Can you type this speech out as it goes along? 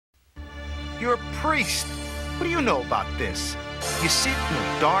You're a priest. What do you know about this? You sit in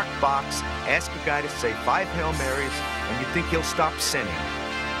a dark box, ask a guy to say 5 Hail Marys, and you think he'll stop sinning.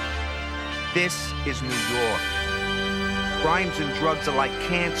 This is New York. Crimes and drugs are like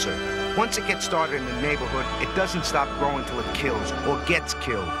cancer. Once it gets started in the neighborhood, it doesn't stop growing till it kills or gets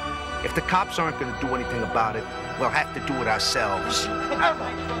killed. If the cops aren't going to do anything about it, we'll have to do it ourselves. Ever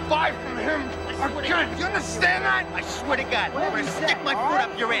buy from him again. You understand that? I swear to God, I'm gonna stick my foot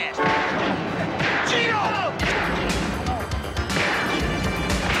up your ass. Gio!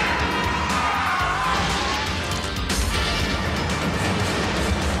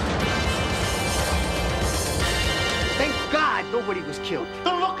 Thank God nobody was killed.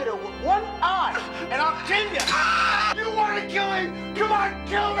 Don't look at it with one eye, and I'll kill you. You want to kill him? Come on,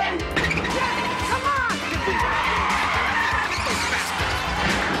 kill me! Come on!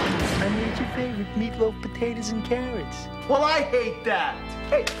 I made your favorite meatloaf, potatoes, and carrots. Well, I hate that.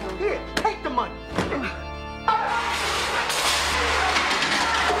 Hey, here, take the money.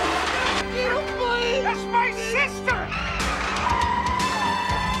 That's my sister!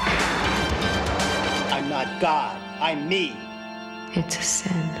 I'm not God. I'm me. It's a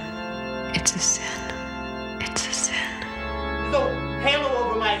sin. It's a sin. It's a sin. No halo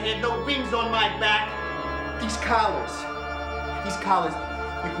over my head, no rings on my back. These collars,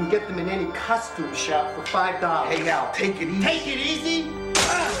 you can get them in any costume shop for $5. Hey, now, take it easy. Take it easy?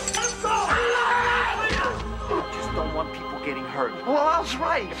 Let's go! Just don't want people getting hurt. Well, I was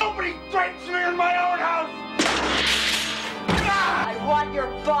right. Nobody threatens me in my own house! I want your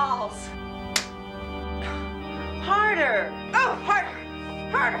balls. Harder. Oh, harder.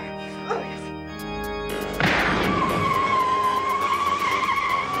 Harder. Oh, yes.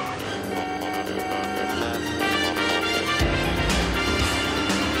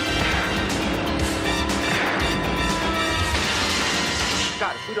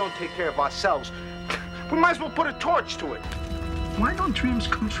 God, if we don't take care of ourselves, we might as well put a torch to it. Why don't dreams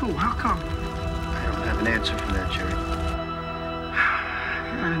come true? How come? I don't have an answer for that, Jerry.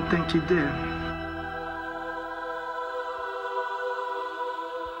 I didn't think you did.